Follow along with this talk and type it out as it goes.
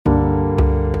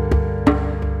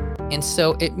And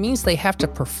so it means they have to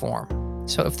perform.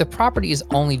 So if the property is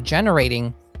only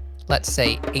generating, let's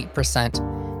say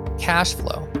 8% cash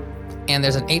flow, and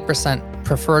there's an 8%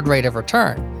 preferred rate of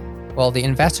return, well, the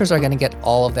investors are going to get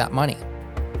all of that money,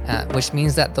 which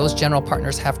means that those general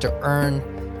partners have to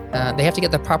they have to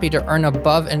get the property to earn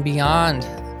above and beyond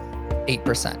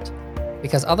 8%,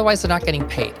 because otherwise they're not getting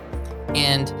paid.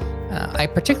 And I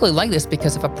particularly like this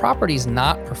because if a property is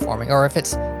not performing, or if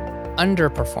it's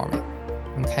underperforming,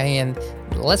 okay, and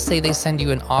let's say they send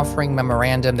you an offering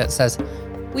memorandum that says,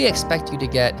 we expect you to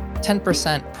get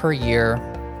 10% per year,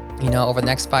 over the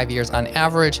next 5 years on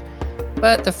average,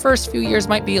 but the first few years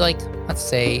might be like, let's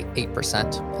say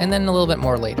 8%, and then a little bit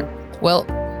more later. Well,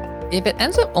 if it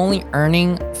ends up only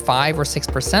earning 5 or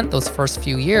 6% those first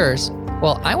few years,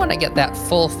 well, I want to get that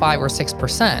full 5 or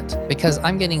 6% because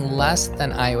I'm getting less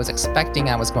than I was expecting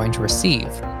I was going to receive.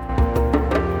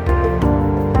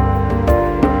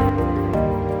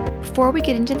 Before we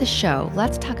get into the show,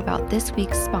 let's talk about this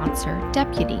week's sponsor,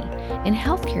 Deputy. In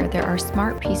healthcare, there are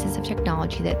smart pieces of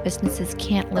technology that businesses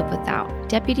can't live without.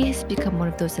 Deputy has become one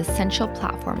of those essential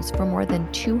platforms for more than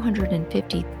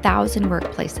 250,000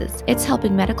 workplaces. It's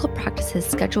helping medical practices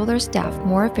schedule their staff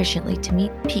more efficiently to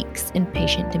meet peaks in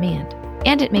patient demand.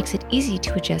 And it makes it easy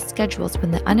to adjust schedules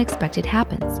when the unexpected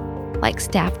happens, like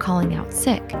staff calling out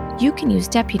sick. You can use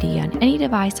Deputy on any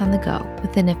device on the go.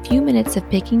 Within a few minutes of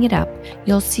picking it up,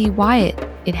 you'll see why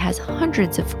it has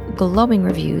hundreds of glowing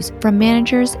reviews from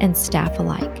managers and staff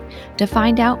alike. To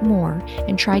find out more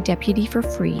and try Deputy for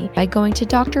free by going to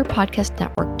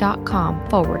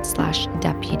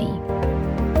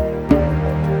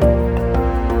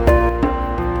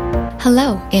drpodcastnetwork.com/deputy.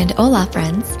 Hello and hola,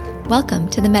 friends. Welcome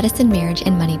to the Medicine, Marriage,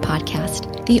 and Money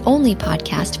podcast, the only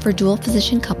podcast for dual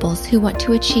physician couples who want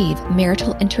to achieve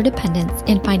marital interdependence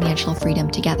and financial freedom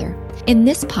together. In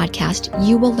this podcast,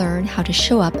 you will learn how to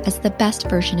show up as the best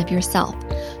version of yourself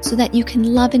so that you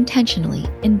can love intentionally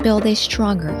and build a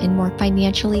stronger and more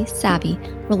financially savvy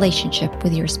relationship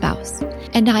with your spouse.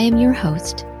 And I am your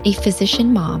host, a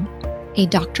physician mom, a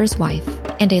doctor's wife,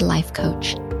 and a life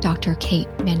coach, Dr. Kate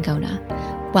Mangona.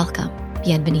 Welcome.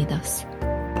 Bienvenidos.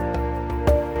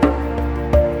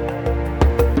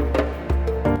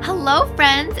 Hello,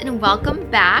 friends, and welcome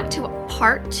back to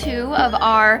part 2 of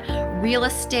our Real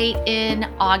Estate in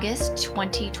August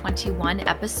 2021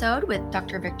 episode with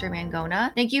Dr. Victor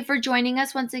Mangona. Thank you for joining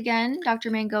us once again,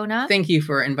 Dr. Mangona. Thank you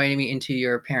for inviting me into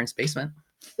your parents' basement.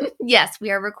 Yes, we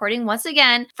are recording once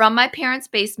again from my parents'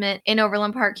 basement in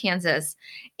Overland Park, Kansas.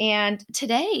 And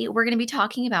today we're going to be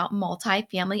talking about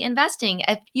multifamily investing.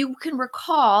 If you can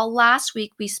recall, last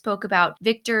week we spoke about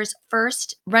Victor's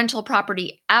first rental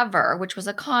property ever, which was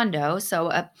a condo,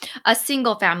 so a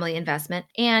single family investment.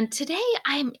 And today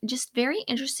I'm just very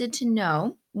interested to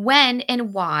know when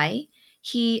and why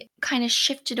he kind of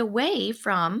shifted away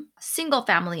from single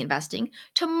family investing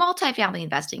to multifamily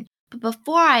investing. But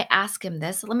before I ask him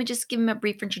this, let me just give him a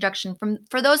brief introduction.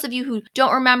 For those of you who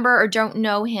don't remember or don't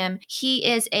know him, he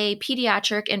is a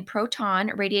pediatric and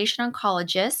proton radiation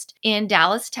oncologist in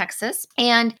Dallas, Texas.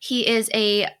 And he is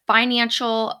a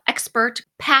financial expert,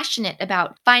 passionate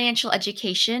about financial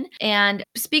education, and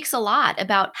speaks a lot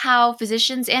about how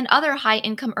physicians and other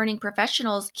high-income earning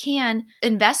professionals can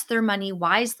invest their money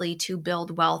wisely to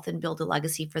build wealth and build a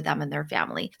legacy for them and their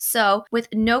family. So with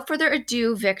no further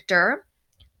ado, Victor,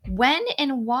 when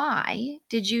and why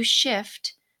did you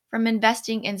shift from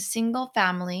investing in single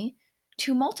family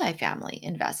to multifamily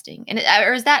investing? And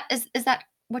or is that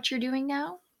what you're doing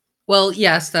now? Well,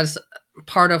 yes, that's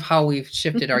part of how we've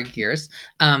shifted our gears.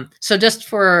 So just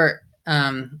for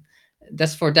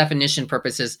definition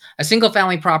purposes, a single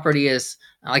family property is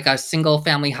like a single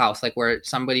family house, like where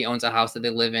somebody owns a house that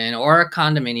they live in, or a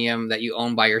condominium that you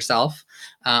own by yourself.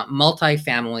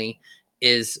 Multifamily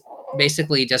is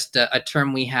basically just a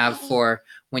term we have for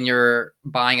when you're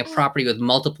buying a property with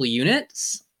multiple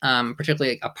units,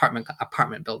 particularly like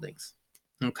apartment buildings.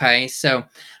 Okay, so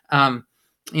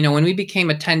when we became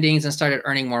attendings and started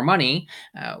earning more money,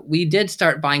 we did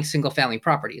start buying single family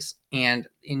properties, and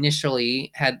initially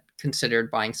had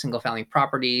considered buying single family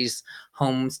properties,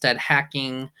 homestead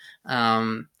hacking,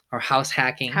 or house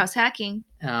hacking.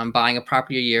 Buying a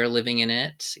property a year, living in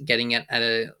it, getting it at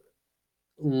a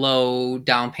low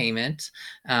down payment,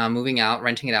 moving out,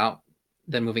 renting it out,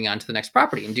 then moving on to the next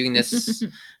property, and doing this,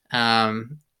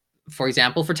 for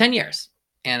example, for 10 years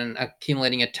and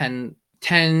accumulating a 10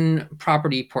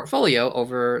 property portfolio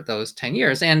over those 10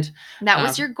 years. And that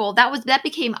was your goal. That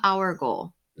became our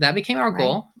goal. That became our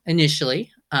goal initially.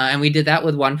 And we did that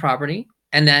with one property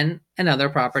and then another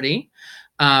property.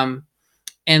 And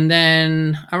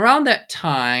then around that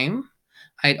time,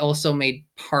 I'd also made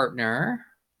partner.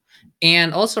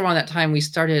 And also around that time, we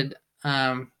started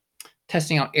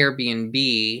testing out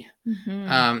Airbnb.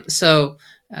 So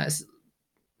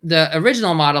the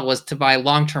original model was to buy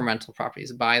long-term rental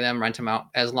properties, buy them, rent them out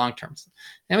as long-terms.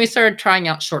 Then we started trying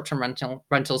out short-term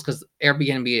rentals because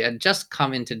Airbnb had just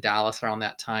come into Dallas around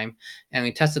that time, and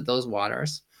we tested those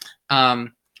waters.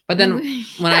 But then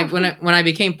when I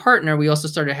became partner, we also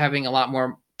started having a lot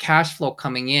more cash flow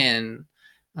coming in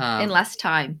less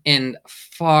time. In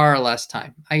far less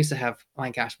time. I used to have, oh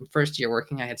my gosh, my first year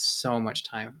working, I had so much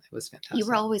time. It was fantastic. You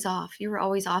were always off. You were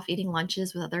always off eating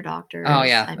lunches with other doctors. Oh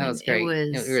yeah, that was great. We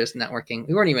were just networking.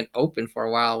 We weren't even open for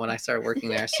a while when I started working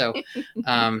there, so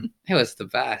it was the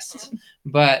best.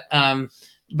 But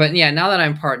yeah, now that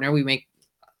I'm partner, we make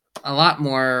a lot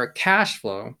more cash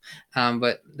flow,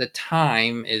 but the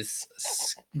time is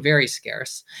very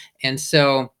scarce, and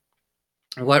so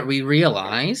what we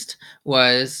realized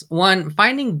was, one,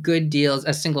 finding good deals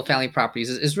as single family properties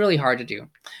is really hard to do,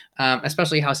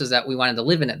 especially houses that we wanted to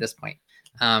live in at this point.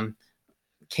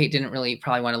 Kate didn't really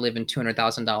probably want to live in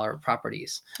 $200,000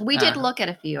 properties. We did look at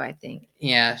a few, I think.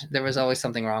 Yeah, there was always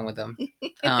something wrong with them.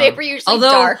 They were usually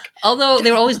dark. Although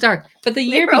they were always dark. But the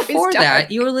year before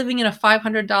that, you were living in a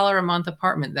 $500 a month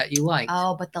apartment that you liked.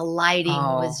 Oh, but the lighting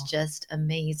was just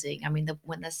amazing. I mean,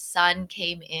 when the sun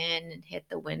came in and hit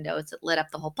the windows, it lit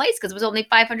up the whole place because it was only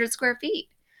 500 square feet.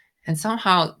 And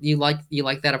somehow you like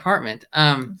that apartment.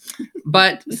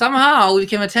 But somehow we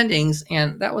became attendings,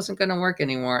 and that wasn't going to work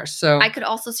anymore. So I could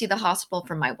also see the hospital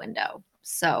from my window,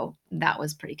 so that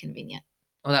was pretty convenient.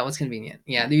 Well, that was convenient.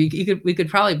 Yeah, we could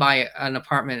probably buy an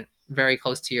apartment very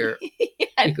close to your.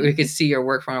 we could see your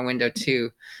work from a window too.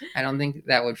 I don't think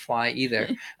that would fly either.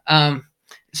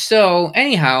 So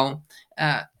anyhow.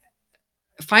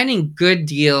 Finding good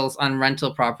deals on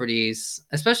rental properties,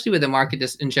 especially with the market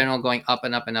just in general going up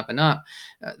and up and up and up.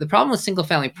 The problem with single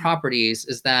family properties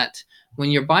is that when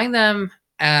you're buying them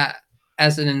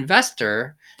as an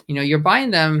investor, you're buying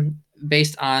them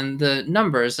based on the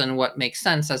numbers and what makes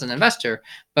sense as an investor.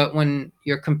 But when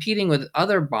you're competing with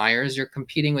other buyers, you're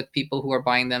competing with people who are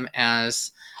buying them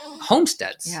as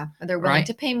homesteads. Yeah, they're willing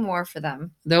to pay more for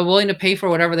them. They're willing to pay for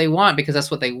whatever they want because that's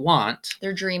what they want.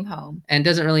 Their dream home. And it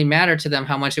doesn't really matter to them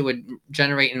how much it would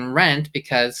generate in rent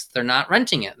because they're not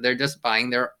renting it. They're just buying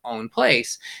their own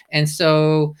place. And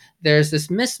so there's this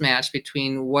mismatch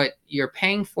between what you're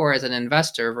paying for as an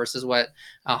investor versus what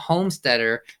a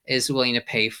homesteader is willing to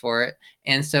pay for it.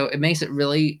 And so it makes it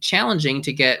really challenging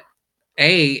to get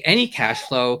any cash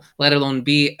flow, let alone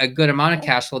B, a good amount of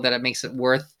cash flow that it makes it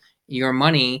worth your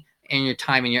money and your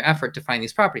time and your effort to find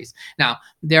these properties. Now,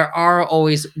 there are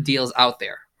always deals out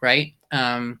there, right?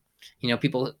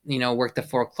 People, work the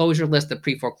foreclosure list, the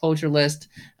pre-foreclosure list.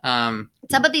 Some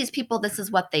of these people, this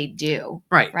is what they do.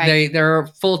 Right. They're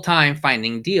full-time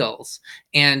finding deals.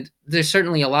 And there's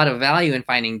certainly a lot of value in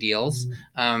finding deals.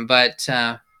 But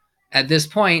at this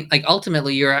point, like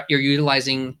ultimately you're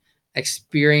utilizing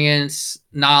experience,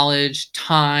 knowledge,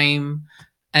 time,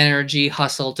 energy,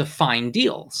 hustle to find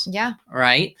deals. Yeah.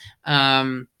 Right.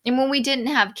 And when we didn't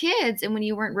have kids and when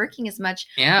you weren't working as much,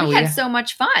 we had so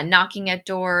much fun knocking at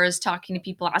doors, talking to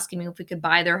people, asking them if we could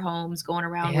buy their homes, going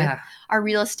around with our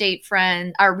real estate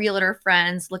friend, our realtor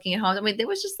friends, looking at homes. I mean, it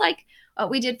was just like what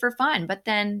we did for fun. But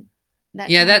then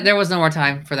there was no more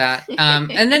time for that.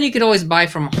 And then you could always buy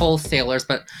from wholesalers,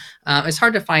 but it's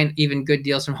hard to find even good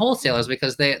deals from wholesalers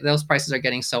because those prices are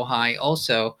getting so high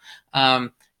also.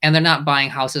 And they're not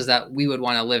buying houses that we would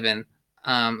want to live in,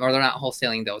 or they're not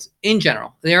wholesaling those in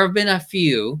general. There have been a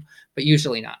few, but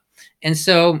usually not. And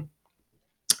so,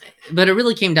 but it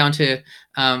really came down to,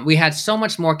 we had so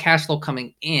much more cash flow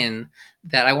coming in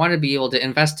that I wanted to be able to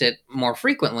invest it more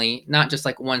frequently, not just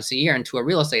like once a year into a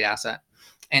real estate asset.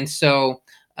 And so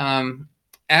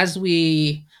as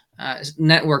we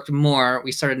networked more,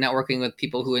 we started networking with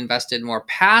people who invested more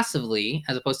passively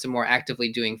as opposed to more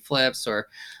actively doing flips or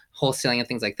wholesaling and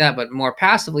things like that, but more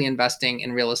passively investing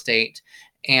in real estate,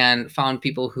 and found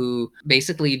people who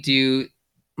basically do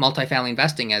multifamily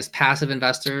investing as passive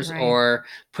investors or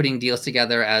putting deals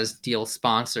together as deal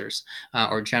sponsors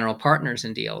or general partners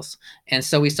in deals. And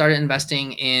so we started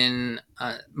investing in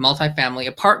multifamily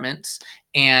apartments,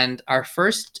 and our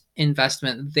first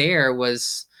investment there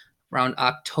was around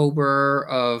October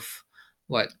of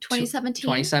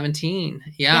 2017.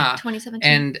 Yeah. 2017.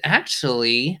 And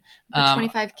actually,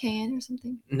 25K in or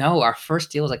something. No, our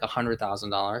first deal was like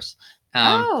 $100,000.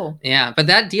 Yeah, but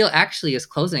that deal actually is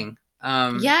closing.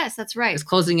 Yes, that's right. It's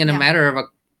closing in a matter of a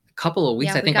couple of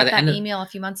weeks. Yeah, I think by the end of email a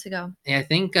few months ago. Yeah, I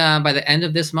think by the end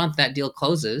of this month that deal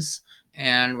closes,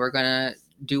 and we're gonna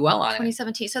do well on it.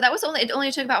 2017. So that was it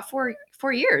only took about four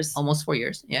years. Almost 4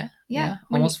 years. Yeah. Yeah.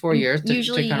 Almost 4 years.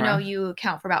 Usually, turn around. you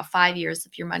account for about 5 years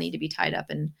of your money to be tied up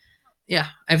in. Yeah.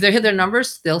 If they hit their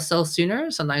numbers, they'll sell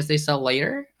sooner. Sometimes they sell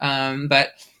later. But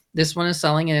this one is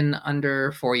selling in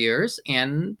under 4 years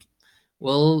and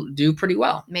will do pretty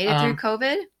well. Made it through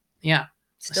COVID. Yeah.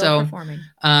 Still performing.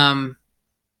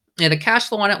 Yeah, the cash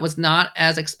flow on it was not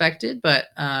as expected, but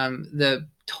the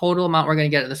total amount we're going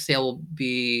to get at the sale will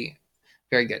be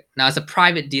very good. Now, it's a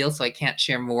private deal, so I can't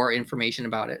share more information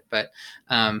about it, but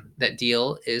that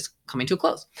deal is coming to a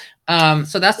close.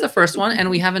 So that's the first one. And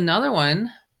we have another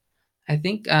one. I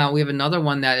think we have another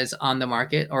one that is on the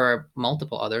market, or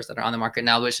multiple others that are on the market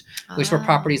now, which were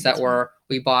properties that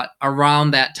we bought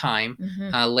around that time,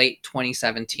 late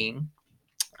 2017.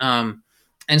 And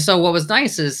so what was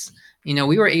nice is,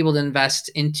 we were able to invest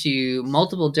into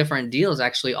multiple different deals,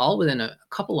 actually, all within a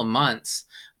couple of months.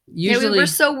 Usually, we were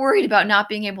so worried about not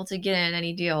being able to get in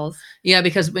any deals. Yeah,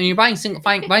 because when you're buying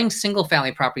single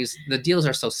family properties, the deals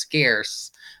are so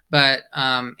scarce. But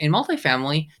in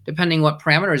multifamily, depending what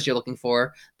parameters you're looking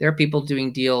for, there are people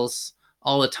doing deals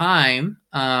all the time.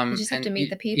 You just have to meet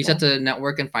the people. You just have to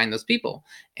network and find those people.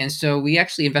 And so we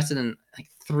actually invested in like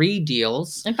 3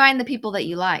 deals. And find the people that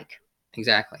you like.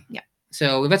 Exactly. Yeah.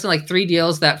 So we invested in like 3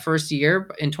 deals that first year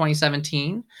in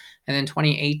 2017, and then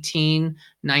 2018,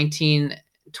 19,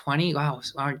 20. Wow,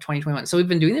 2021. So we've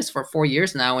been doing this for 4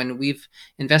 years now, and we've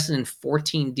invested in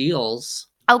 14 deals.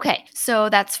 Okay, so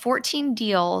that's 14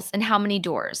 deals, and how many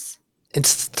doors?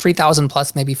 It's 3,000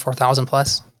 plus, maybe 4,000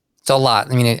 plus. It's a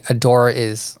lot. I mean, a door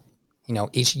is,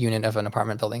 each unit of an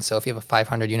apartment building. So if you have a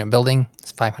 500 unit building,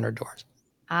 it's 500 doors.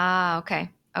 Okay.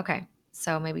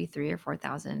 So maybe 3,000 or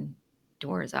 4,000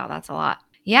 doors. Oh, that's a lot.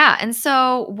 Yeah. And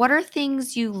so what are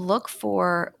things you look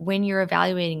for when you're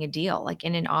evaluating a deal, like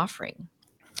in an offering?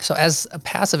 So as a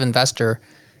passive investor,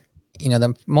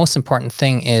 the most important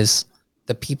thing is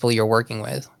the people you're working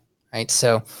with, right?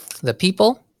 So the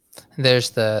people, there's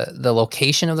the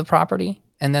location of the property,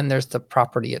 and then there's the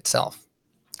property itself,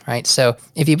 right? So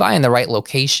if you buy in the right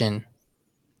location,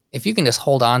 if you can just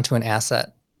hold on to an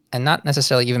asset and not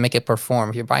necessarily even make it perform,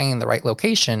 if you're buying in the right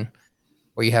location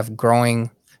where you have growing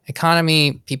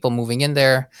economy, people moving in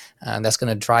there, that's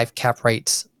going to drive cap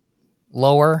rates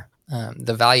lower.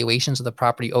 The valuations of the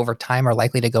property over time are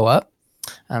likely to go up.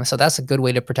 So that's a good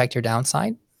way to protect your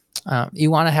downside. You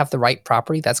want to have the right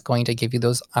property that's going to give you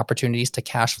those opportunities to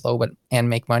cash flow and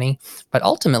make money. But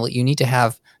ultimately, you need to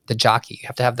have the jockey. You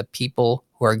have to have the people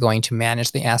who are going to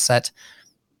manage the asset,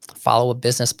 follow a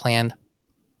business plan,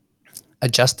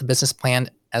 adjust the business plan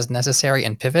as necessary,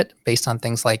 and pivot based on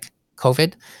things like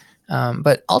COVID.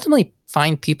 But ultimately,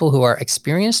 find people who are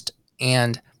experienced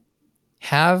and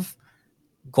have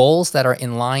goals that are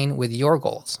in line with your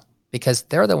goals, because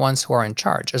they're the ones who are in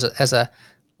charge. As a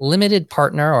limited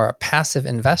partner or a passive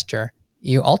investor,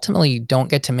 you ultimately don't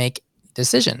get to make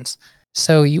decisions.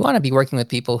 So you want to be working with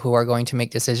people who are going to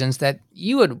make decisions that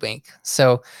you would make,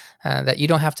 so that you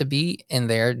don't have to be in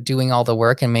there doing all the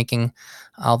work and making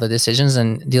all the decisions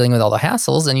and dealing with all the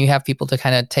hassles, and you have people to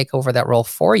kind of take over that role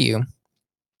for you.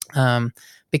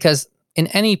 Because in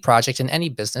any project, in any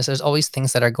business, there's always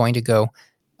things that are going to go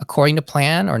according to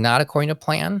plan or not according to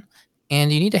plan.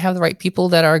 And you need to have the right people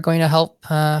that are going to help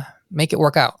make it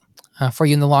work out for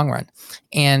you in the long run.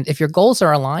 And if your goals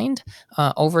are aligned,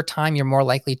 over time, you're more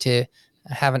likely to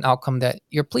have an outcome that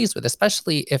you're pleased with,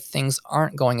 especially if things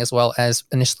aren't going as well as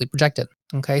initially projected.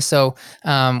 Okay, so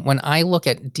when I look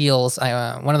at deals,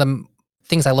 one of the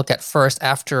things I look at first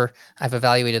after I've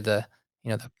evaluated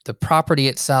the property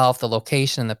itself, the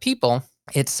location, and the people,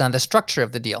 it's the structure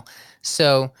of the deal.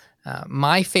 So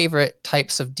my favorite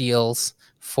types of deals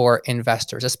for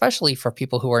investors, especially for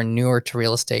people who are newer to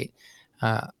real estate,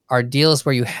 are deals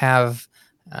where you have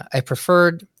a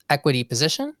preferred equity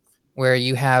position, where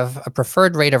you have a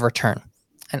preferred rate of return.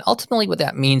 And ultimately what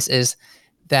that means is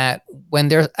that when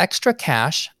there's extra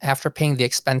cash after paying the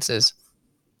expenses,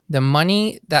 the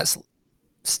money that's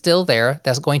still there,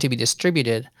 that's going to be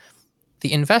distributed,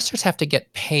 the investors have to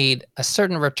get paid a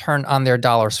certain return on their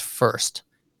dollars first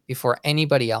before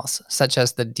anybody else, such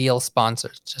as the deal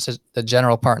sponsors, just as the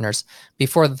general partners,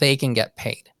 before they can get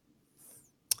paid.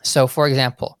 So for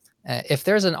example, if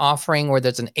there's an offering where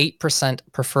there's an 8%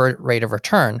 preferred rate of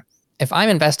return, if I'm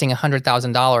investing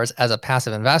 $100,000 as a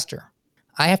passive investor,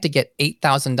 I have to get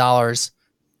 $8,000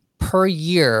 per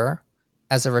year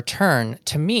as a return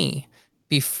to me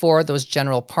before those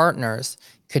general partners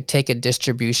could take a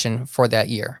distribution for that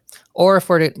year. Or if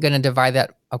we're going to divide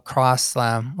that across,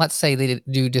 let's say they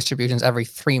do distributions every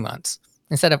 3 months.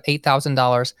 Instead of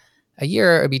 $8,000 a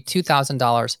year, it would be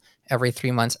 $2,000 every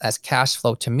 3 months as cash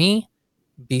flow to me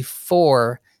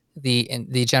before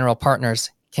the general partners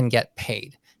can get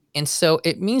paid. And so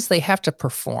it means they have to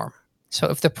perform. So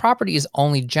if the property is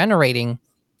only generating,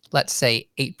 let's say,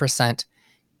 8%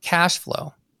 cash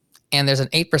flow, and there's an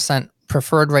 8%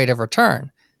 preferred rate of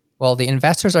return, well, the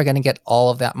investors are going to get all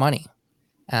of that money,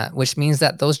 which means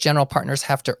that those general partners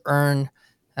have to earn,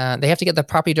 they have to get the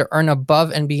property to earn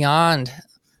above and beyond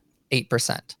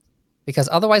 8%, because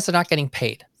otherwise they're not getting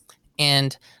paid.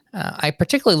 And I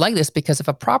particularly like this because if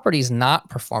a property is not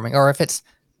performing or if it's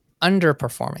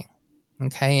underperforming,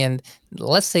 okay, and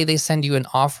let's say they send you an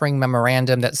offering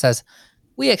memorandum that says,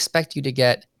 we expect you to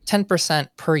get 10%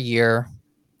 per year,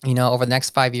 over the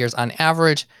next 5 years on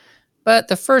average, but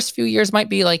the first few years might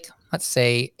be like, let's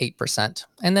say 8%,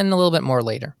 and then a little bit more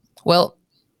later. Well,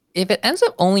 if it ends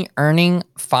up only earning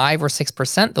 5 or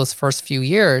 6% those first few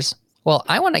years, well,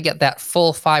 I want to get that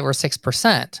full 5 or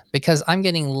 6% because I'm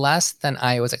getting less than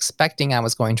I was expecting I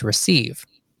was going to receive.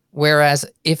 Whereas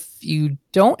if you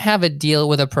don't have a deal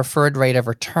with a preferred rate of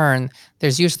return,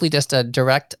 there's usually just a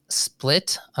direct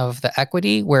split of the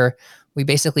equity where we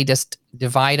basically just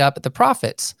divide up the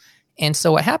profits. And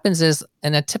so what happens is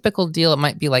in a typical deal, it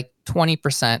might be like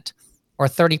 20% or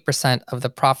 30% of the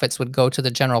profits would go to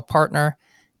the general partner,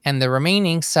 and the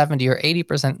remaining 70 or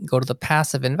 80% go to the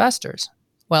passive investors.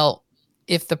 Well,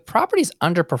 if the property's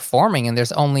underperforming and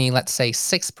there's only, let's say,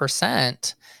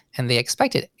 6% and they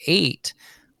expected 8,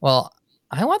 well,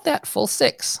 I want that full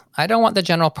 6. I don't want the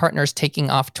general partners taking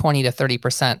off 20 to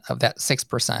 30% of that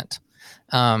 6%.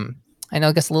 I know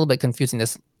it gets a little bit confusing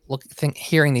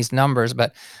hearing these numbers,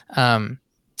 but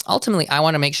ultimately I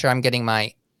want to make sure I'm getting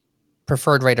my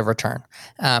preferred rate of return,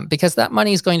 because that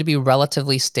money is going to be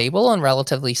relatively stable and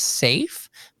relatively safe.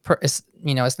 It's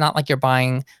not like you're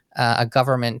buying a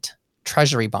government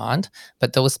treasury bond,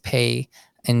 but those pay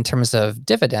in terms of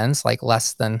dividends like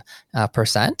less than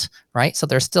percent, right? So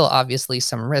there's still obviously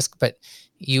some risk, but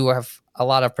you have a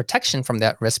lot of protection from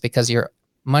that risk because your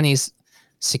money's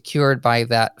secured by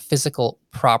that physical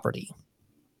property.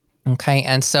 Okay,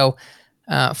 and so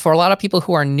for a lot of people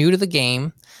who are new to the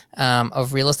game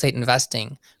of real estate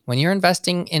investing, when you're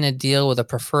investing in a deal with a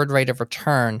preferred rate of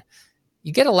return,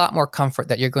 you get a lot more comfort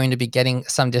that you're going to be getting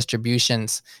some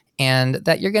distributions and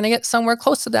that you're going to get somewhere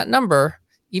close to that number,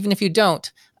 even if you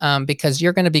don't, because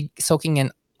you're going to be soaking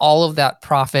in all of that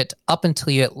profit up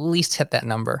until you at least hit that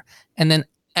number. And then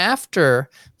after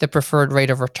the preferred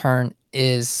rate of return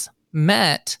is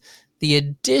met, the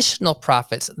additional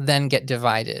profits then get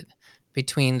divided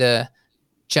between the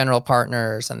general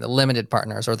partners and the limited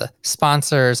partners, or the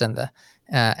sponsors and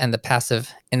the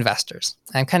passive investors.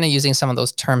 I'm kind of using some of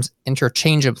those terms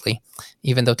interchangeably,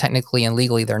 even though technically and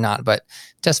legally they're not, but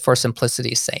just for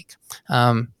simplicity's sake.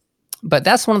 But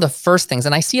that's one of the first things.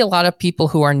 And I see a lot of people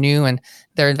who are new and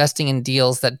they're investing in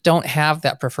deals that don't have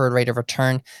that preferred rate of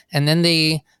return. And then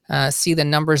they see the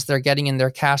numbers they're getting in their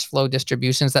cash flow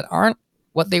distributions that aren't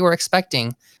what they were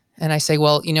expecting. And I say,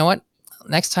 well, you know what?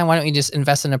 Next time, why don't you just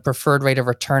invest in a preferred rate of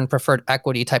return, preferred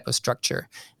equity type of structure?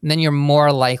 And then you're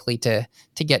more likely to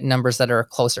get numbers that are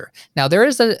closer. Now, there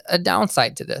is a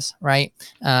downside to this, right?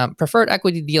 Preferred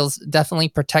equity deals definitely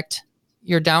protect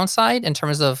your downside in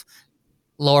terms of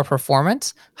lower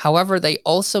performance. However, they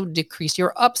also decrease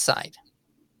your upside.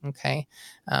 Okay.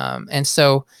 And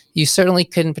so you certainly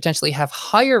can potentially have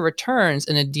higher returns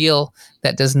in a deal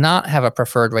that does not have a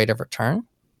preferred rate of return,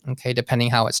 okay, depending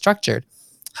how it's structured.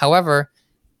 However,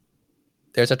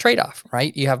 there's a trade-off,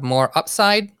 right? You have more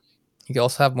upside, you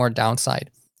also have more downside.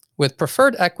 With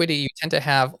preferred equity, you tend to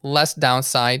have less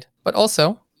downside, but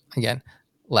also, again,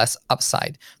 less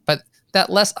upside. But that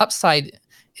less upside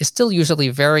is still usually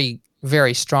very,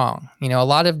 very strong. A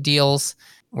lot of deals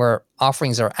where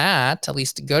offerings are at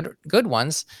least good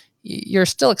ones, you're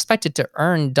still expected to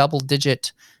earn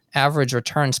double-digit average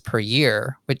returns per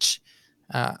year, which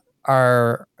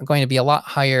are going to be a lot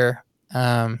higher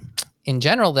in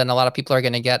general than a lot of people are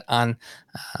going to get on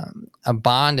a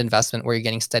bond investment where you're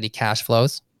getting steady cash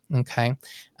flows. Okay.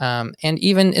 And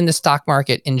even in the stock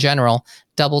market in general,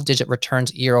 double-digit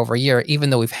returns year over year, even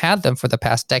though we've had them for the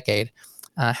past decade,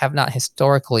 have not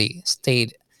historically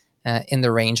stayed in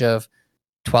the range of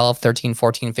 12, 13,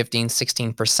 14, 15,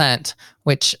 16%,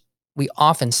 which we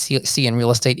often see in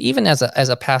real estate, even as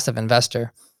a passive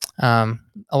investor. A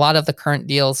lot of the current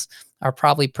deals are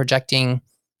probably projecting,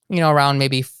 around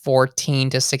maybe 14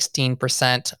 to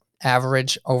 16%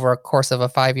 average over a course of a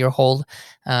 5-year hold.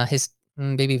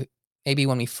 Maybe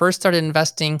when we first started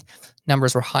investing,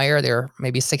 numbers were higher. They were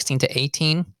maybe 16 to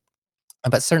 18,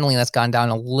 but certainly that's gone down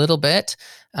a little bit.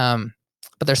 But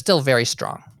they're still very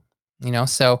strong.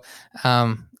 So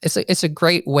it's a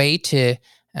great way to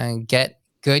get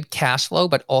good cash flow,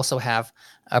 but also have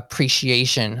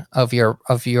appreciation of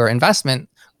your investment,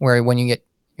 where when you get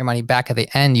your money back at the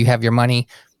end, you have your money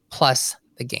plus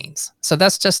the gains. So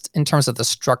that's just in terms of the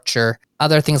structure.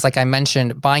 Other things, like I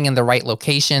mentioned, buying in the right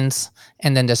locations,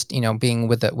 and then just being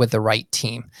with the right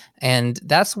team. And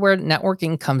that's where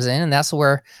networking comes in, and that's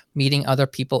where meeting other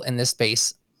people in this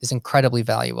space is incredibly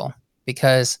valuable,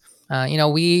 because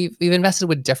we've invested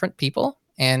with different people,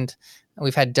 and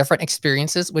we've had different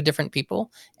experiences with different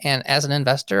people. And as an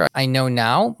investor, I know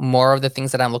now more of the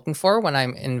things that I'm looking for when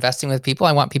I'm investing with people.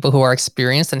 I want people who are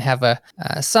experienced and have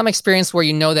some experience, where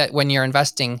that when you're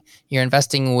investing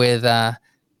with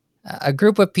a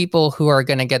group of people who are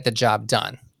going to get the job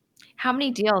done. How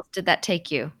many deals did that take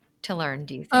you to learn,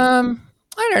 do you think?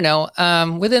 I don't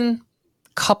know, within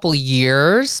a couple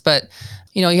years, but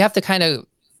you have to kind of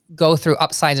go through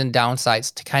upsides and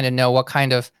downsides to kind of know what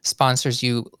kind of sponsors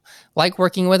you like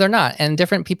working with or not. And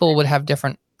different people would have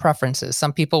different preferences.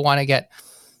 Some people want to get,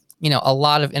 a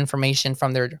lot of information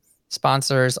from their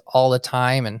sponsors all the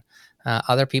time, and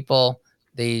other people,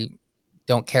 they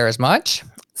don't care as much.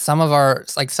 Some of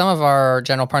our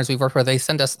general partners we've worked with, they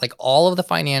send us like all of the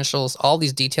financials, all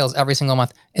these details every single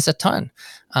month. It's a ton.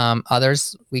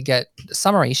 Others, we get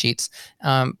summary sheets,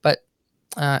 but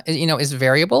is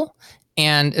variable.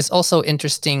 And it's also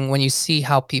interesting when you see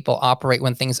how people operate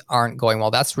when things aren't going well.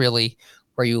 That's really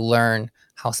where you learn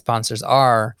how sponsors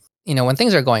are. When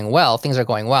things are going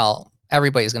well,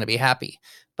 everybody's going to be happy.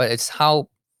 But it's how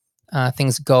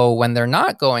things go when they're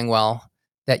not going well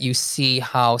that you see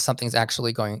how something's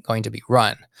actually going to be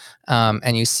run,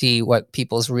 and you see what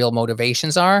people's real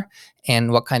motivations are,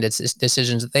 and what kind of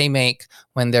decisions they make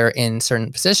when they're in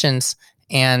certain positions.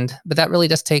 But that really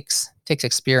just takes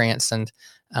experience, and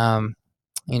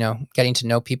getting to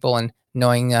know people, and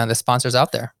knowing the sponsors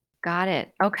out there. Got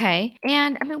it. Okay.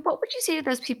 And I mean, what would you say to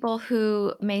those people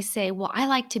who may say, well, I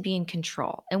like to be in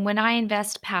control. And when I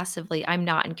invest passively, I'm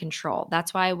not in control.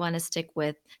 That's why I want to stick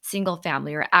with single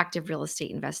family or active real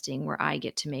estate investing where I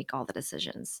get to make all the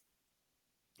decisions.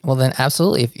 Well, then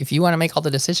absolutely. If you want to make all the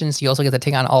decisions, you also get to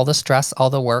take on all the stress, all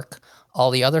the work,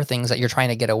 all the other things that you're trying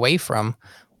to get away from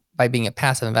by being a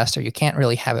passive investor. You can't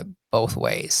really have it both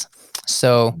ways.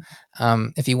 So,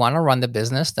 if you want to run the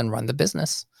business, then run the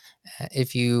business.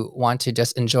 If you want to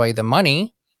just enjoy the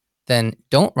money, then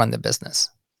don't run the business.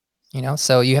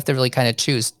 So you have to really kind of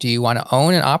choose: do you want to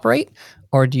own and operate,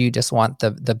 or do you just want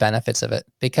the benefits of it?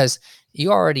 Because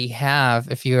you already have,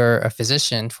 if you're a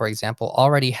physician, for example,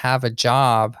 already have a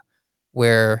job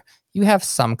where you have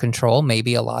some control,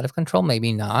 maybe a lot of control,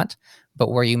 maybe not, but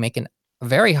where you make a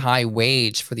very high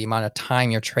wage for the amount of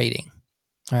time you're trading.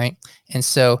 Right. And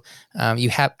so you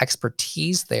have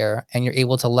expertise there, and you're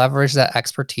able to leverage that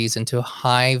expertise into a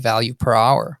high value per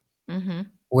hour. Hmm.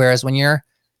 Whereas when you're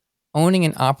owning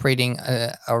and operating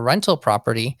a rental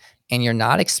property, and you're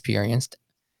not experienced,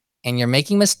 and you're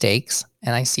making mistakes,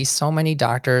 and I see so many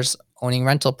doctors owning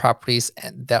rental properties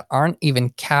that aren't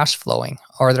even cash flowing,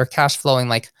 or they're cash flowing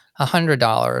like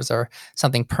 $100 or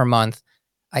something per month.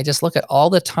 I just look at all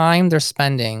the time they're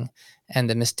spending and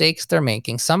the mistakes they're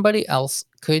making. Somebody else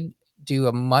could do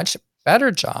a much better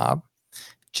job,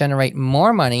 generate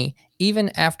more money. Even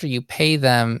after you pay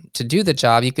them to do the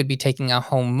job, you could be taking out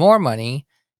home more money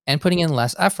and putting in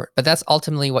less effort. But that's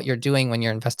ultimately what you're doing when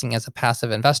you're investing as a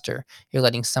passive investor. You're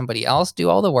letting somebody else do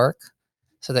all the work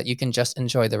so that you can just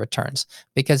enjoy the returns.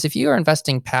 Because if you are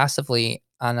investing passively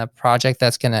on a project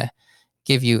that's going to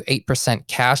give you 8%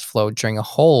 cash flow during a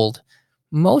hold,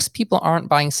 most people aren't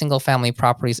buying single family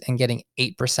properties and getting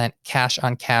 8% cash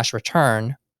on cash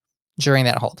return during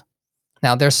that hold.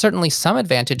 Now, there's certainly some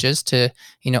advantages to,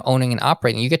 owning and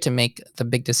operating. You get to make the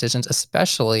big decisions,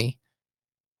 especially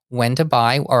when to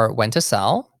buy or when to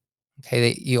sell.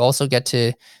 Okay, you also get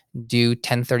to do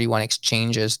 1031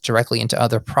 exchanges directly into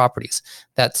other properties.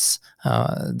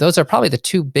 Those are probably the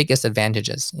two biggest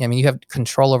advantages. I mean, you have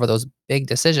control over those big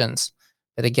decisions,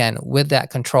 but again, with that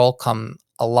control come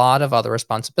a lot of other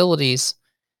responsibilities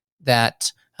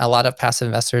that a lot of passive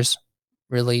investors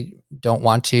really don't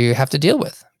want to have to deal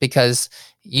with, because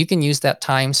you can use that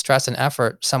time, stress, and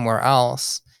effort somewhere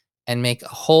else and make a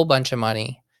whole bunch of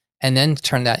money, and then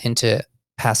turn that into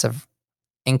passive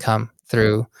income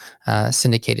through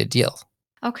syndicated deals.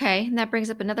 Okay. And that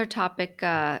brings up another topic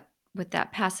with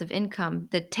that passive income,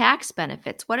 the tax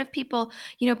benefits. What if people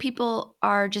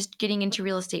are just getting into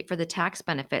real estate for the tax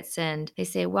benefits, and they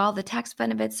say, well, the tax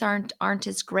benefits aren't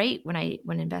as great when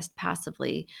invest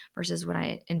passively versus when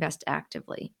I invest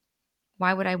actively.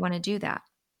 Why would I want to do that?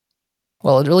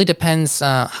 Well, it really depends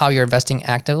how you're investing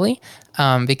actively,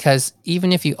 because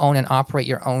even if you own and operate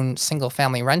your own single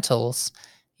family rentals,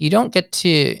 you don't get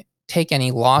to take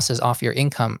any losses off your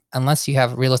income unless you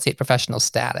have real estate professional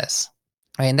status.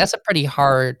 Right? And that's a pretty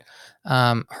hard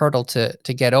hurdle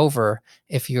to get over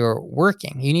if you're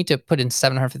working. You need to put in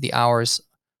 750 hours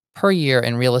per year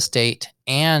in real estate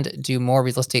and do more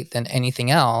real estate than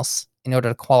anything else in order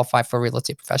to qualify for real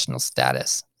estate professional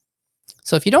status.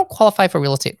 So if you don't qualify for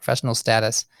real estate professional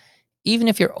status, even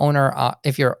if you're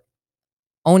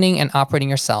owning and operating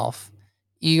yourself,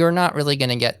 you're not really going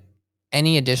to get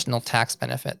any additional tax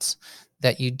benefits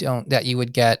that you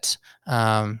would get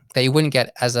that you wouldn't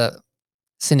get as a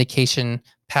syndication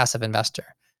passive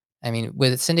investor. I mean,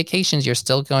 with syndications, you're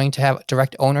still going to have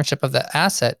direct ownership of the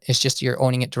asset. It's just you're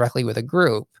owning it directly with a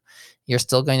group. You're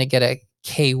still going to get a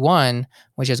K1,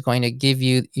 which is going to give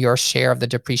you your share of the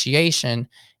depreciation,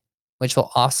 which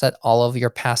will offset all of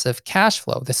your passive cash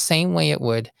flow the same way it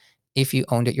would if you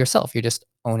owned it yourself. You're just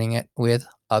owning it with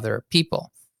other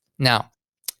people. Now,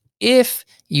 if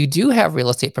you do have real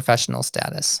estate professional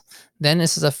status, then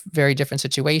this is a very different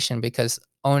situation because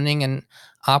owning and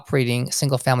operating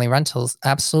single family rentals,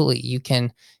 absolutely, you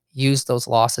can use those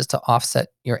losses to offset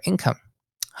your income.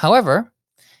 However,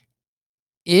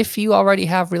 if you already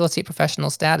have real estate professional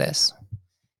status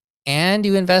and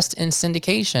you invest in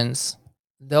syndications,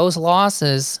 those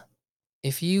losses,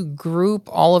 if you group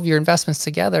all of your investments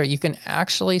together, you can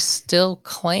actually still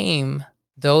claim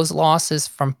those losses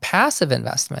from passive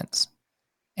investments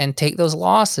and take those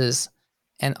losses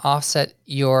and offset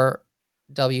your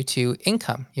W 2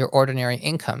 income, your ordinary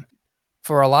income.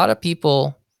 For a lot of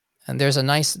people, and there's a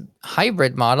nice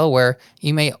hybrid model where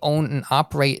you may own and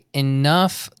operate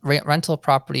enough rental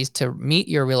properties to meet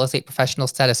your real estate professional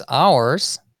status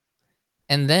hours,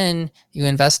 and then you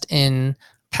invest in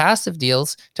passive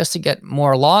deals just to get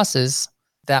more losses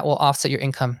that will offset your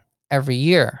income every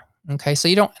year. Okay, so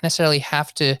you don't necessarily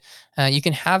have to, you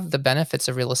can have the benefits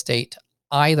of real estate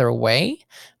either way,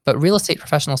 but real estate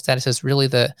professional status is really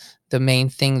the main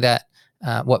thing that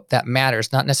what that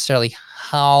matters, not necessarily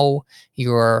how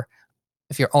you're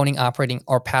if you're owning, operating,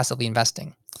 or passively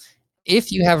investing.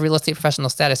 If you have real estate professional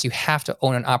status, you have to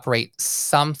own and operate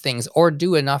some things or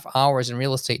do enough hours in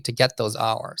real estate to get those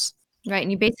hours. Right,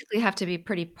 and you basically have to be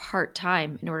pretty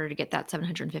part-time in order to get that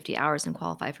 750 hours and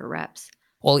qualify for reps.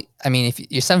 Well, I mean, if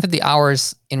you're 750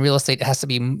 hours in real estate, it has to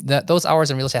be those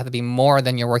hours in real estate have to be more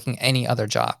than you're working any other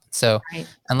job. So Right.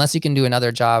 unless you can do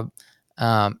another job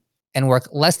and work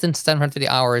less than 750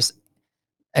 hours,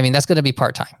 I mean, that's going to be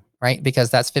part time, right?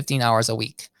 Because that's 15 hours a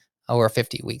week or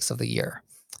 50 weeks of the year.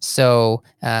 So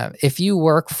if you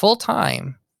work full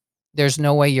time, there's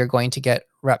no way you're going to get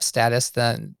rep status.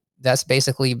 Then that's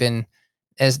basically been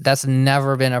that's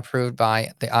never been approved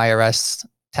by the IRS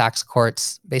tax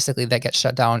courts. Basically, that gets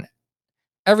shut down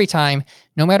every time,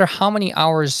 no matter how many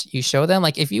hours you show them.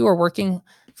 Like if you were working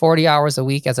 40 hours a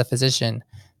week as a physician,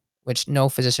 which no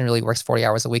physician really works 40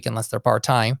 hours a week unless they're part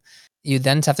time. You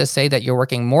then have to say that you're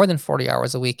working more than 40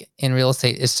 hours a week in real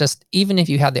estate. It's just, even if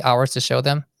you have the hours to show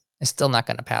them, it's still not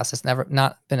going to pass. It's never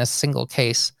not been a single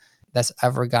case that's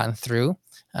ever gotten through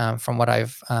from what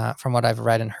I've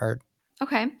read and heard.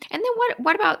 Okay. And then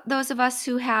what about those of us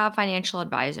who have financial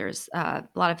advisors? A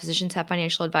lot of physicians have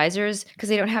financial advisors because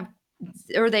they don't have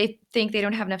or they think they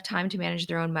don't have enough time to manage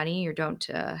their own money or don't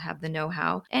have the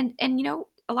know-how. And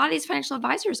a lot of these financial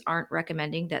advisors aren't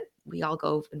recommending that we all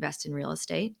go invest in real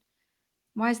estate.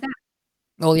 Why is that?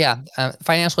 Well, yeah,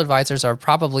 financial advisors are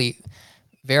probably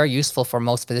very useful for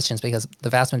most physicians because the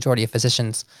vast majority of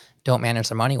physicians don't manage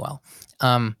their money well.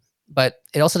 But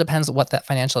it also depends on what that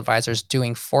financial advisor is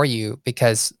doing for you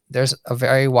because there's a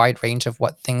very wide range of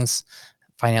what things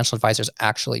financial advisors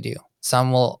actually do.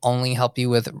 Some will only help you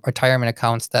with retirement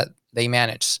accounts that they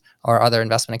manage or other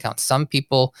investment accounts. Some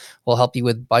people will help you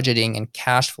with budgeting and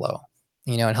cash flow,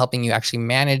 and helping you actually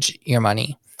manage your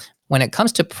money. When it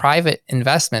comes to private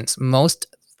investments, most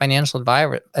financial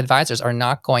advisors are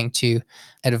not going to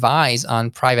advise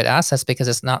on private assets because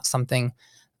it's not something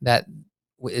that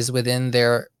is within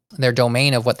their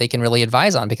domain of what they can really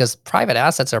advise on because private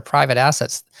assets are private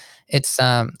assets. It's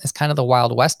kind of the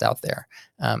wild west out there.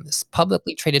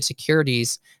 Publicly traded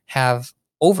securities have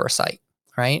oversight,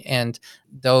 right? And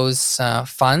those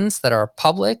funds that are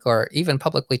public or even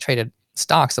publicly traded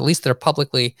stocks, at least they're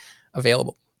publicly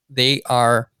available. They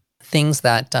are things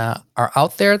that are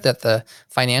out there that the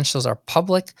financials are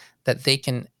public that they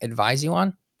can advise you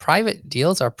on. Private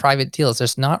deals are private deals.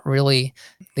 There's not really,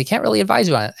 they can't really advise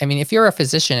you on it. I mean, if you're a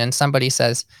physician and somebody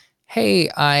says, "Hey,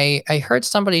 I heard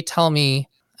somebody tell me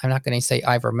I'm not going to say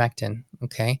ivermectin,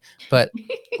 okay? But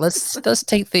let's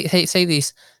take say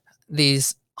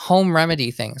these home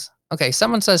remedy things. Okay,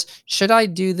 someone says, "Should I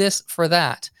do this for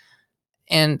that?"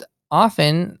 And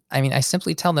often, I mean, I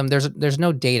simply tell them there's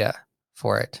no data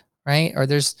for it, right? Or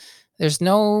there's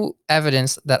no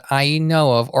evidence that I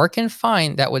know of or can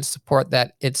find that would support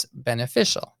that it's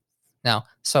beneficial. Now,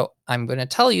 so I'm going to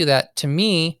tell you that to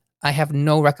me, I have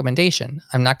no recommendation.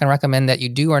 I'm not going to recommend that you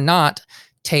do or not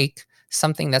take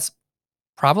something that's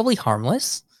probably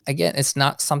harmless. Again, it's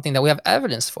not something that we have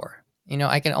evidence for.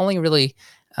 I can only really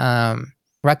um,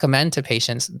 recommend to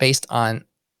patients based on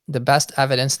the best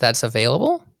evidence that's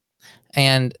available.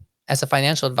 And as a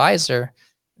financial advisor,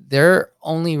 they're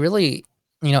only really,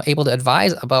 able to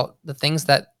advise about the things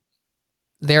that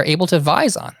they're able to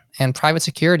advise on. And private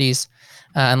securities,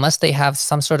 unless they have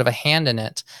some sort of a hand in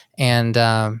it, and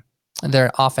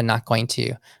they're often not going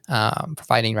to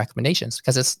provide any recommendations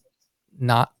because it's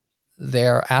not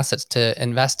their assets to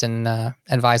invest and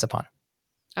advise upon.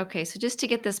 Okay, so just to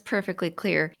get this perfectly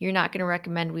clear, you're not going to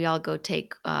recommend we all go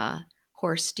take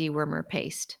horse dewormer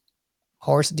paste.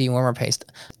 Horse dewormer paste.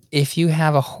 If you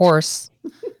have a horse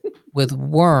with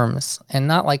worms, and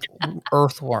not like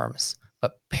earthworms,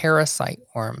 but parasite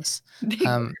worms, Big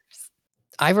um, worms.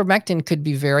 ivermectin could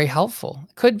be very helpful.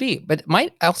 Could be, but it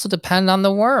might also depend on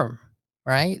the worm,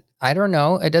 right? I don't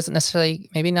know. It doesn't necessarily,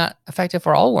 maybe not effective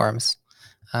for all worms.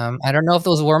 I don't know if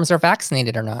those worms are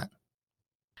vaccinated or not.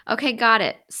 Okay, got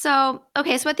it. So at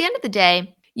the end of the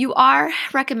day, you are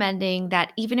recommending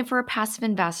that even if we're a passive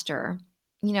investor,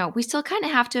 we still kind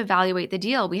of have to evaluate the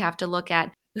deal. We have to look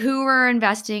at who we're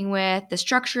investing with, the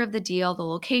structure of the deal, the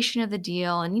location of the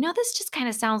deal. And this just kind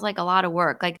of sounds like a lot of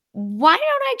work. Like, why don't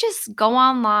I just go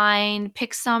online,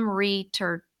 pick some REIT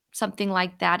or something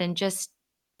like that and just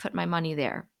put my money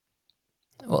there?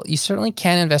 Well, you certainly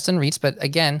can invest in REITs, but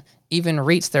again, even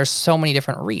REITs, there's so many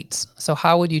different REITs. So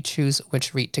how would you choose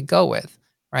which REIT to go with,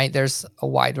 right? There's a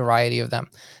wide variety of them.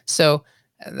 So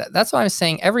that's why I'm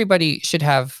saying everybody should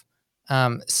have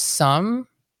some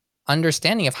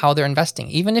understanding of how they're investing.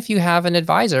 Even if you have an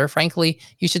advisor, frankly,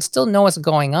 you should still know what's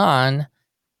going on,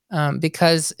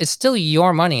 because it's still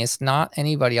your money. It's not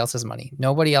anybody else's money.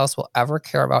 Nobody else will ever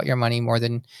care about your money more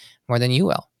than you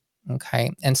will.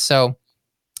 Okay, and so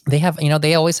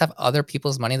they always have other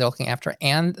people's money they're looking after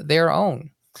and their own.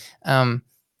 Um,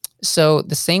 so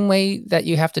the same way that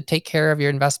you have to take care of your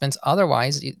investments,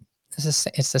 otherwise,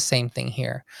 it's the same thing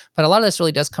here. But a lot of this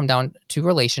really does come down to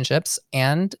relationships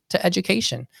and to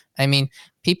education. I mean,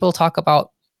 people talk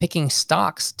about picking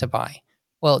stocks to buy.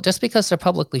 Well, just because they're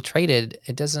publicly traded,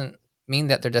 it doesn't mean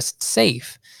that they're just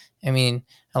safe. I mean,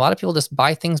 a lot of people just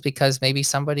buy things because maybe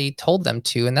somebody told them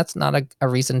to, and that's not a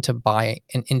reason to buy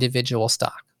an individual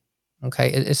stock.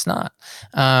 Okay, it's not.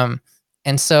 Um,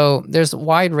 and so there's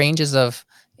wide ranges of,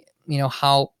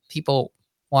 how people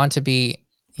want to be,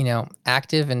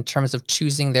 active in terms of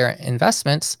choosing their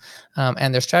investments,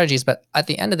 and their strategies. But at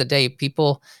the end of the day,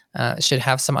 people should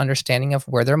have some understanding of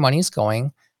where their money is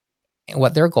going,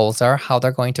 what their goals are, how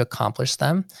they're going to accomplish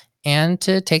them, and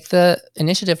to take the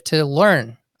initiative to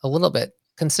learn a little bit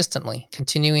consistently,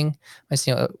 continuing. What's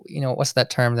that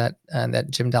term that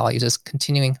Jim Dahl uses?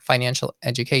 Continuing financial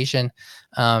education.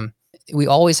 We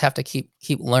always have to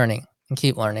keep learning and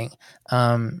keep learning.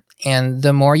 And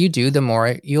the more you do, the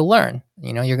more you'll learn.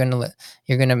 You're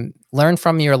gonna learn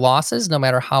from your losses, no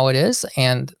matter how it is,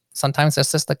 and sometimes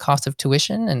that's just the cost of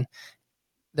tuition. And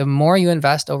the more you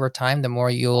invest over time, the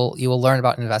more you will learn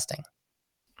about investing.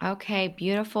 Okay,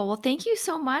 beautiful. Well, thank you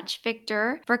so much,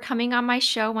 Victor, for coming on my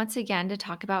show once again to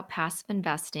talk about passive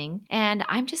investing. And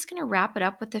I'm just going to wrap it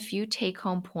up with a few take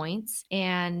home points.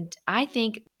 And I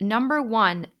think number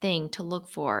one thing to look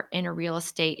for in a real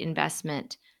estate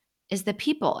investment is the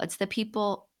people.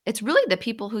 It's really the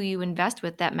people who you invest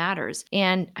with that matters.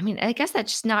 And I mean, I guess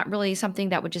that's just not really something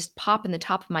that would just pop in the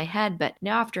top of my head. But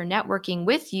now, after networking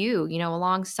with you,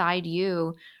 alongside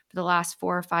you for the last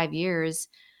 4 or 5 years,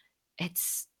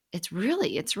 it's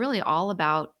really all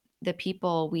about the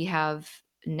people we have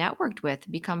networked with,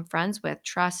 become friends with,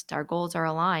 trust, our goals are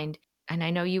aligned, and I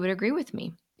know you would agree with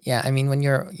me. Yeah, I mean, when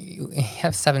you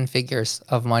have seven figures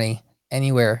of money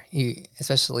anywhere,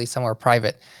 especially somewhere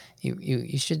private,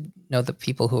 you should know the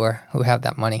people who have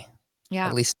that money. At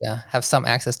Yeah. least have some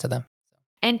access to them.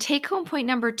 And take home point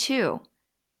number 2,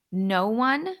 no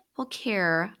one will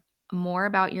care more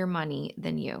about your money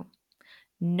than you.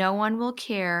 No one will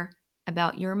care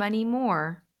about your money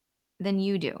more than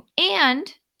you do.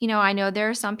 And, I know there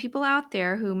are some people out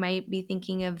there who might be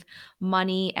thinking of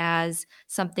money as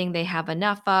something they have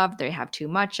enough of, they have too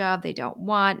much of, they don't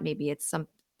want. Maybe it's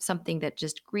something that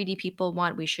just greedy people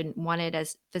want. We shouldn't want it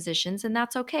as physicians, and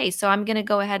that's okay. So I'm going to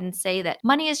go ahead and say that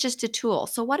money is just a tool.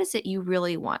 So what is it you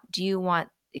really want? Do you want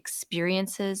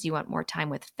experiences? Do you want more time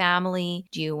with family?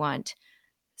 Do you want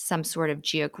some sort of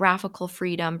geographical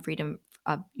freedom, freedom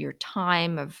of your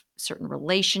time, of certain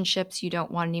relationships you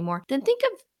don't want anymore? Then think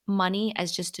of money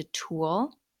as just a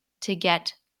tool to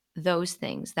get those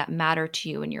things that matter to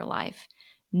you in your life.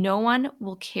 No one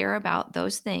will care about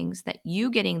those things, that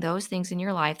you getting those things in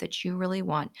your life that you really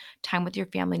want, time with your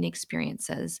family and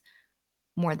experiences,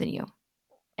 more than you.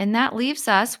 And that leaves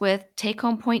us with take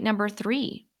home point number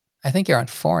 3. I think you're on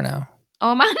 4 now.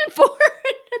 Oh, I'm on 4.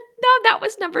 No, that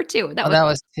was number 2. Oh, that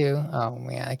was 2. Oh,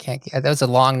 man, I can't that was a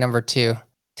long number 2.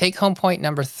 Take home point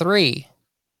number 3,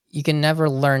 you can never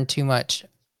learn too much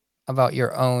about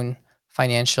your own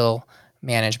financial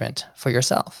management for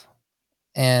yourself.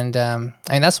 And, I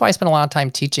mean, that's why I spend a lot of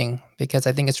time teaching, because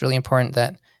I think it's really important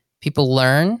that people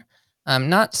learn,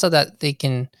 not so that they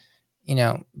can,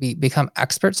 become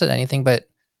experts at anything, but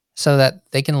so that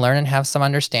they can learn and have some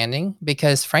understanding.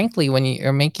 Because frankly, when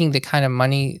you're making the kind of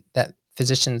money that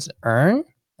physicians earn,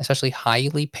 especially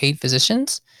highly paid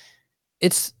physicians,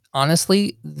 it's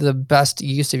honestly the best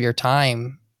use of your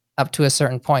time up to a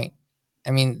certain point.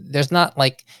 I mean, there's not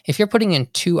like, if you're putting in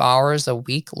 2 hours a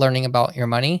week learning about your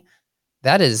money,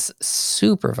 that is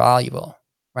super valuable,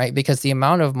 right? Because the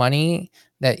amount of money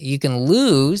that you can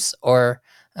lose or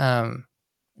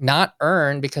not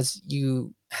earn because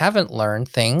you haven't learned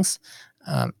things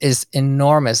is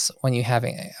enormous when you have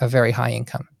a very high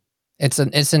income.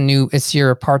 It's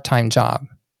your part-time job.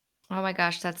 Oh my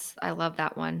gosh, I love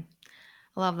that one.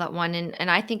 I love that one.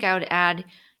 And I think I would add,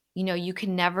 you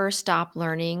can never stop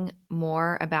learning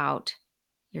more about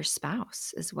your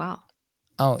spouse as well.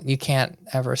 Oh, you can't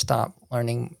ever stop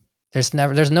learning. There's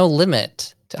no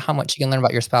limit to how much you can learn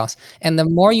about your spouse. And the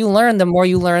more you learn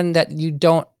that you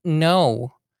don't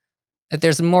know, that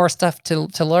there's more stuff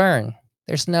to learn.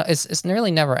 It's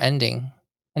nearly never ending,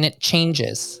 and it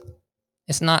changes.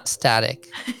 It's not static.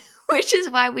 Which is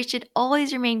why we should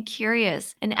always remain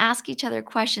curious and ask each other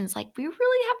questions like, we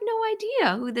really have no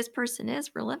idea who this person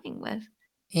is we're living with.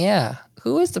 Yeah.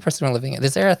 Who is the person we're living with?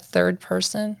 Is there a third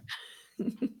person?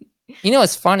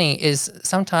 What's funny is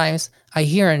sometimes I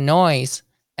hear a noise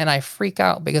and I freak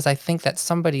out because I think that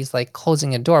somebody's like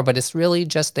closing a door, but it's really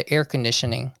just the air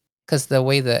conditioning. Because the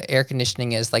way the air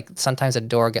conditioning is, like, sometimes a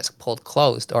door gets pulled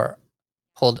closed or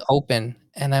pulled open,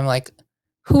 and I'm like,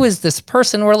 who is this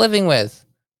person we're living with?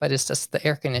 But it's just the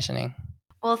air conditioning.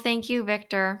 Well, thank you,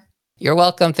 Victor. You're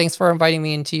welcome. Thanks for inviting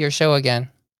me into your show again.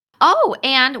 Oh,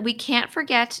 and we can't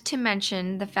forget to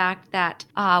mention the fact that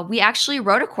we actually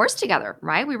wrote a course together,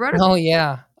 right? Oh,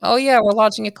 yeah. Oh, yeah, we're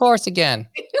launching a course again.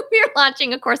 We're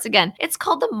launching a course again. It's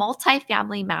called the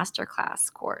Multifamily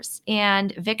Masterclass course.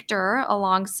 And Victor,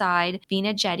 alongside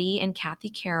Vina Jetty and Kathy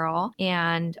Carroll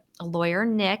and lawyer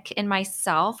Nick and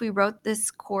myself, we wrote this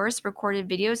course, recorded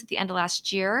videos at the end of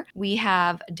last year. We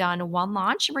have done one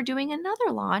launch and we're doing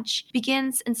another launch.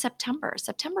 Begins in September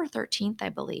 13th, I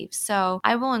believe. So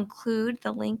I will include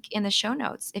the link in the show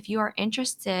notes if you are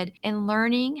interested in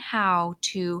learning how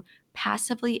to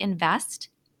passively invest.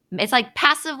 It's like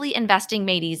passively investing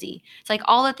made easy. It's like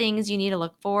all the things you need to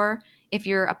look for if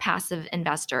you're a passive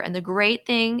investor. And the great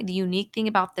thing, the unique thing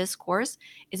about this course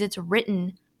is it's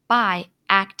written by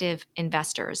active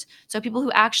investors. So people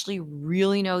who actually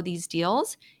really know these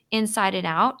deals inside and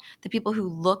out, the people who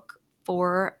look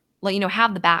for,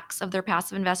 have the backs of their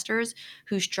passive investors,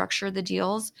 who structure the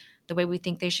deals the way we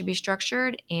think they should be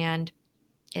structured. And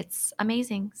it's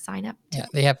amazing. Sign up. Yeah,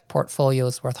 they have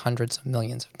portfolios worth hundreds of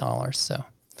millions of dollars. So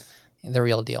the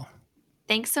real deal.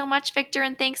 Thanks so much, Victor,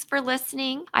 and thanks for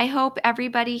listening. I hope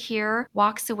everybody here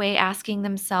walks away asking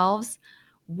themselves,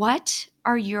 what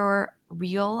are your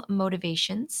real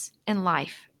motivations in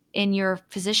life? In your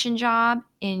physician job,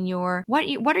 what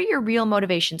are your real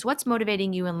motivations? What's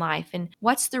motivating you in life? And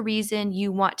what's the reason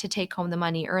you want to take home the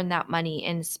money, earn that money,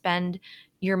 and spend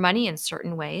your money in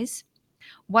certain ways?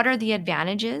 What are the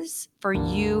advantages for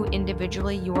you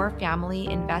individually, your family,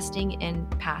 investing in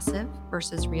passive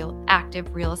versus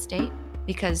active real estate?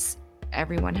 Because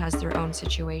everyone has their own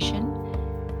situation.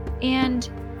 And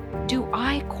do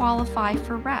I qualify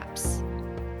for reps?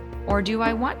 Or do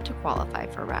I want to qualify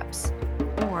for reps?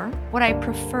 Or would I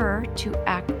prefer to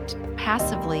act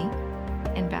passively,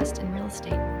 invest in real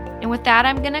estate? And with that,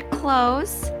 I'm going to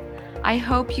close. I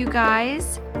hope you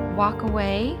guys walk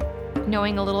away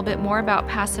knowing a little bit more about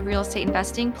passive real estate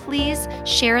investing, please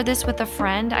share this with a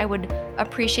friend. I would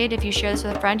appreciate if you share this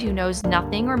with a friend who knows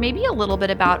nothing or maybe a little bit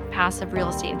about passive real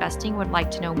estate investing, would like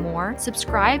to know more.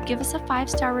 Subscribe, give us a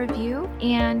 5-star review,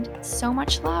 and so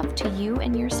much love to you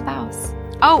and your spouse.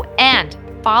 Oh, and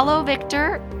follow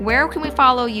Victor. Where can we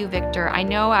follow you, Victor? I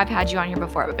know I've had you on here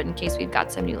before, but in case we've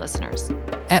got some new listeners.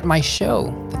 At my show,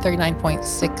 the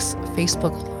 39.6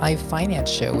 Facebook Live Finance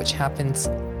Show, which happens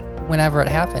whenever it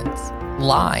happens,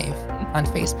 live on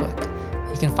Facebook.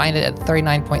 You can find it at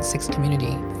 39.6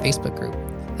 Community Facebook group.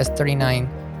 That's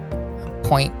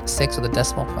 39.6 with a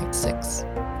decimal point 6.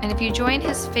 And if you join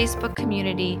his Facebook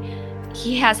community,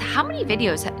 he has, how many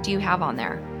videos do you have on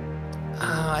there?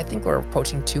 I think we're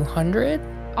approaching 200.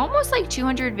 Almost like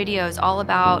 200 videos, all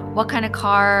about what kind of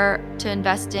car to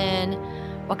invest in,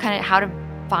 how to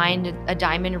find a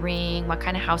diamond ring, what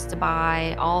kind of house to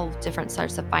buy, all different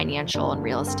sorts of financial and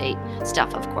real estate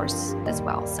stuff, of course, as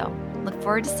well. So look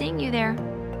forward to seeing you there.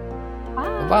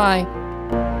 Bye. Bye.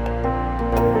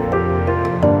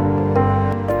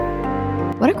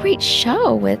 What a great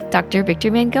show with Dr.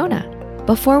 Victor Mangona.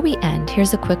 Before we end,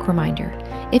 here's a quick reminder.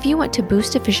 If you want to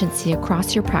boost efficiency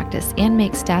across your practice and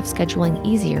make staff scheduling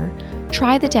easier,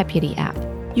 try the Deputy app.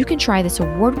 You can try this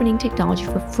award-winning technology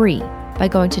for free by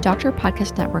going to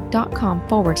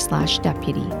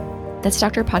drpodcastnetwork.com/deputy. That's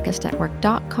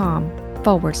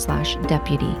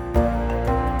drpodcastnetwork.com/deputy.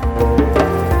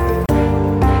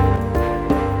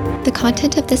 The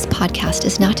content of this podcast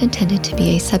is not intended to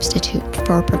be a substitute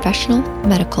for professional,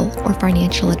 medical, or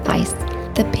financial advice.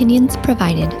 The opinions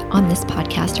provided on this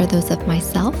podcast are those of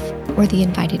myself or the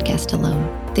invited guest alone.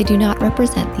 They do not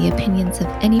represent the opinions of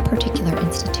any particular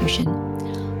institution.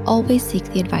 Always seek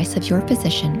the advice of your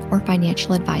physician or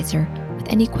financial advisor with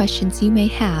any questions you may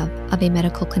have of a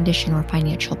medical condition or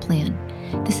financial plan.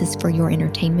 This is for your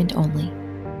entertainment only.